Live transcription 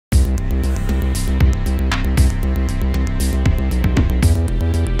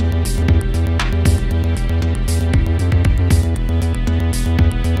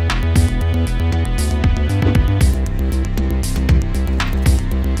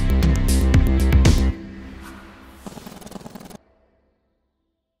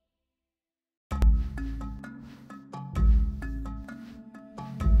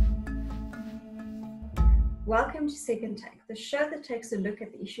welcome to Second Take, the show that takes a look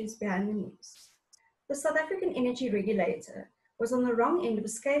at the issues behind the news. The South African Energy Regulator was on the wrong end of a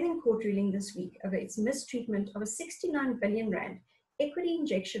scathing court ruling this week over its mistreatment of a 69 billion rand equity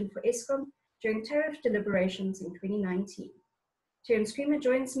injection for Eskom during tariff deliberations in 2019. Terence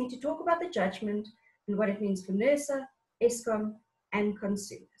joins me to talk about the judgment and what it means for Nersa, Eskom, and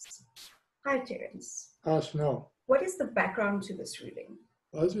consumers. Hi, Terence. Hi, Chanel. What is the background to this ruling?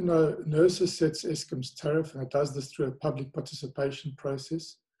 As you know, Nersa sets Eskom's tariff, and it does this through a public participation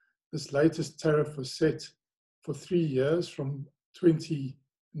process. This latest tariff was set for 3 years, from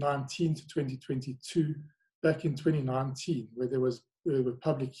 2019 to 2022, back in 2019, where there were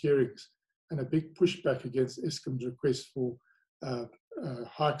public hearings and a big pushback against Eskom's request for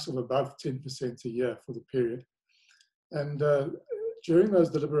hikes of above 10% a year for the period. And during those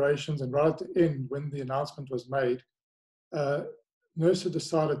deliberations, and right at the end, when the announcement was made, Nersa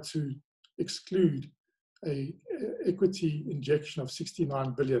decided to exclude an equity injection of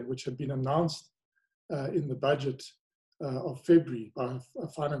 69 billion, which had been announced in the budget of February by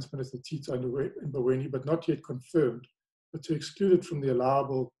Finance Minister Tito Mboweni, but not yet confirmed, but to exclude it from the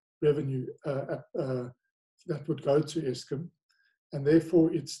allowable revenue that would go to Eskom, and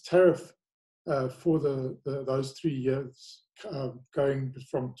therefore its tariff for those 3 years, going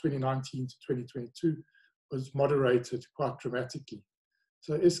from 2019 to 2022, was moderated quite dramatically.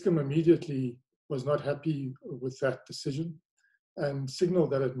 So Eskom immediately was not happy with that decision and signaled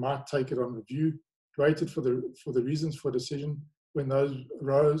that it might take it on review, waited for the reasons for decision. When those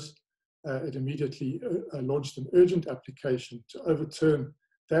arose, it immediately launched an urgent application to overturn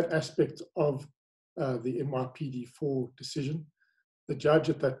that aspect of the MYPD4 decision. The judge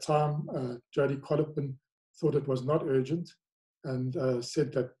at that time, Jody Collipin, thought it was not urgent and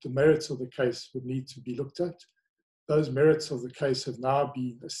said that the merits of the case would need to be looked at. Those merits of the case have now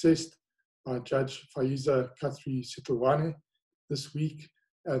been assessed by Judge Faiza Kathri Sitilwane this week,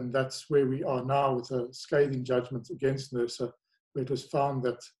 and that's where we are now, with a scathing judgment against Nersa, where it was found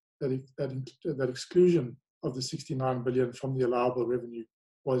that exclusion of the 69 billion from the allowable revenue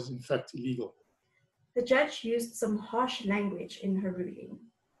was in fact illegal. The judge used some harsh language in her ruling.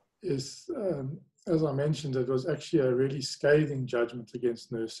 Yes, as I mentioned, it was actually a really scathing judgment against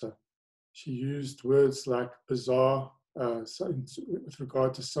Nersa. She used words like bizarre with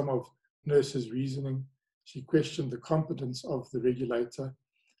regard to some of Nersa's reasoning. She questioned the competence of the regulator,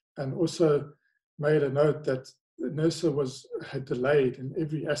 and also made a note that Nersa had delayed in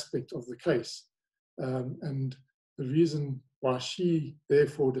every aspect of the case. And the reason why she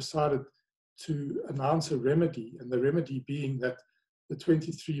therefore decided to announce a remedy, and the remedy being that the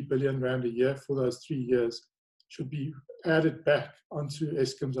 23 billion rand a year for those 3 years should be added back onto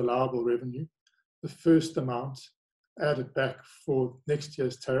Eskom's allowable revenue. The first amount added back for next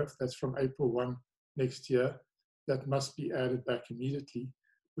year's tariff, that's from April 1 next year, that must be added back immediately,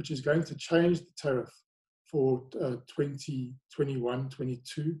 which is going to change the tariff for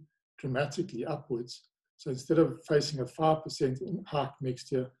 2021-22 dramatically upwards. So instead of facing a 5% hike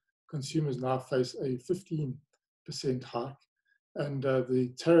next year, consumers now face a 15% hike. And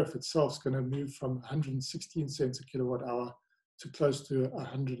the tariff itself is going to move from 116 cents a kilowatt hour to close to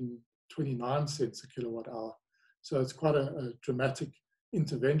 129 cents a kilowatt hour. So it's quite a dramatic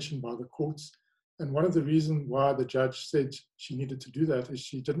intervention by the courts. And one of the reasons why the judge said she needed to do that is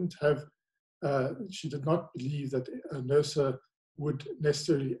she did not believe that Nersa would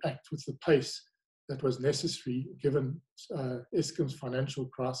necessarily act with the pace that was necessary given Eskom's financial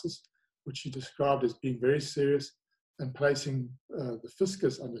crisis, which she described as being very serious and placing the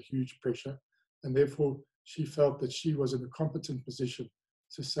fiscus under huge pressure. And therefore, she felt that she was in a competent position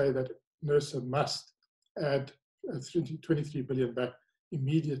to say that Nersa must add 23 billion back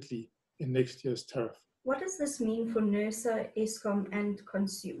immediately in next year's tariff. What does this mean for Nersa, Eskom, and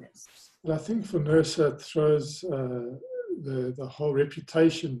consumers? Well, I think for Nersa, it throws the whole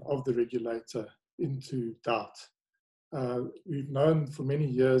reputation of the regulator into doubt. We've known for many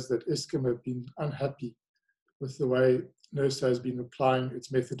years that Eskom have been unhappy with the way Nersa has been applying its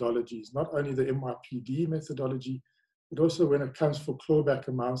methodologies, not only the MYPD methodology, but also when it comes for clawback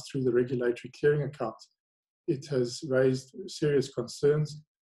amounts through the regulatory clearing account. It has raised serious concerns,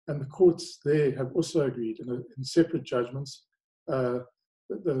 and the courts there have also agreed in separate judgments. The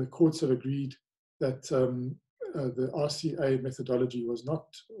courts have agreed that the RCA methodology was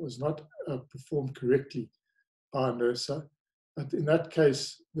not performed correctly by Nersa. But in that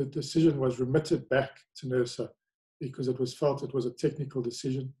case, the decision was remitted back to Nersa because it was felt it was a technical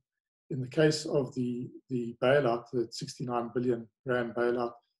decision. In the case of the bailout, the 69 billion rand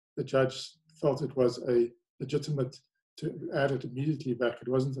bailout, the judge felt it was a legitimate to add it immediately back. It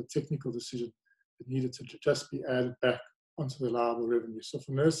wasn't a technical decision. it needed to just be added back onto the allowable revenue. So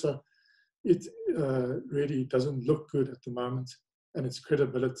for Nersa, it really doesn't look good at the moment, and its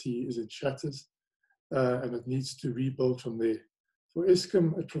credibility is in shatters, and it needs to rebuild from there. For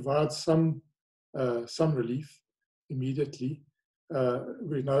Eskom, it provides some relief immediately.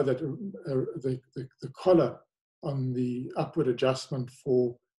 We know that the collar on the upward adjustment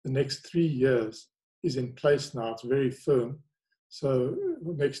for the next 3 years is in place now. It's very firm. So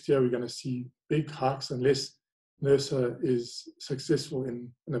next year we're going to see big hikes unless Nersa is successful in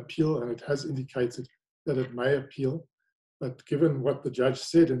an appeal, and it has indicated that it may appeal. But given what the judge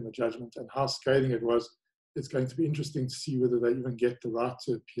said in the judgment and how scathing it was, it's going to be interesting to see whether they even get the right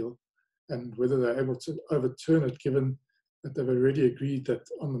to appeal and whether they're able to overturn it, given that they've already agreed that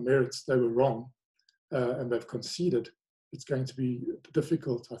on the merits they were wrong and they've conceded. It's going to be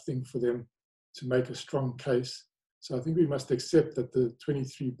difficult, I think, for them to make a strong case. So I think we must accept that the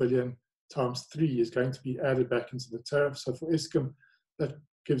 23 billion times 3 is going to be added back into the tariff. So for Eskom, that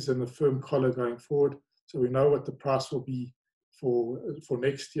gives them a firm collar going forward. So we know what the price will be for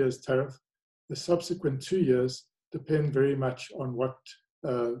next year's tariff. The subsequent 2 years depend very much on what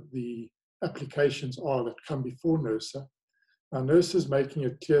the applications are that come before Nersa. Now, Nersa is making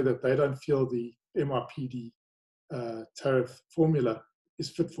it clear that they don't feel the MRPD tariff formula is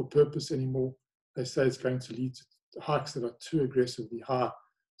fit for purpose anymore. They say it's going to lead to hikes that are too aggressively high.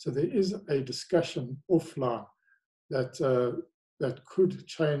 So there is a discussion offline that could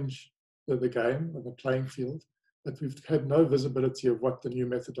change the game or the playing field, but we've had no visibility of what the new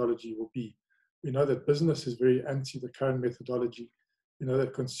methodology will be. We know that business is very anti the current methodology. We know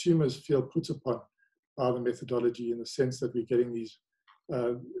that consumers feel put upon by the methodology in the sense that we're getting these,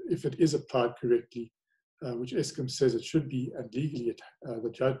 if it is applied correctly, which Eskom says it should be, and legally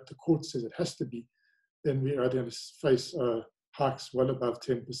the court says it has to be, then we are going to face hikes well above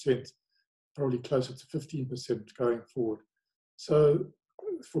 10%, probably closer to 15% going forward. So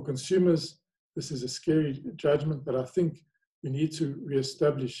for consumers, this is a scary judgment, but I think we need to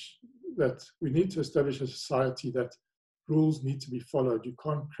reestablish that we need to establish a society that rules need to be followed. You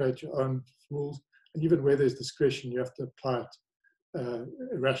can't create your own rules, and even where there's discretion, you have to apply it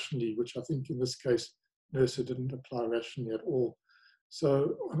rationally, which I think in this case, Nersa didn't apply rationally at all.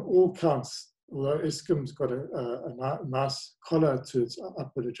 So on all counts, although Eskom's got a nice collar to its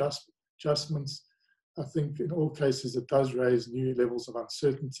upward adjustments, I think in all cases it does raise new levels of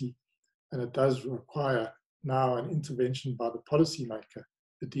uncertainty, and it does require now an intervention by the policymaker,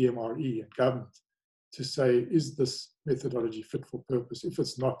 the DMRE and government, to say, is this methodology fit for purpose? If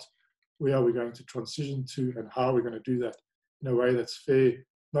it's not, where are we going to transition to, and how are we going to do that in a way that's fair,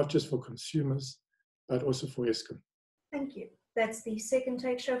 not just for consumers, but also for Eskom? Thank you. That's the second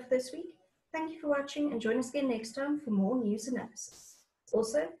Take Show for this week. Thank you for watching, and join us again next time for more news analysis.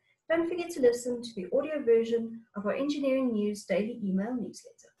 Also, don't forget to listen to the audio version of our Engineering News daily email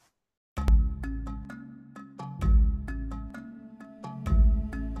newsletter.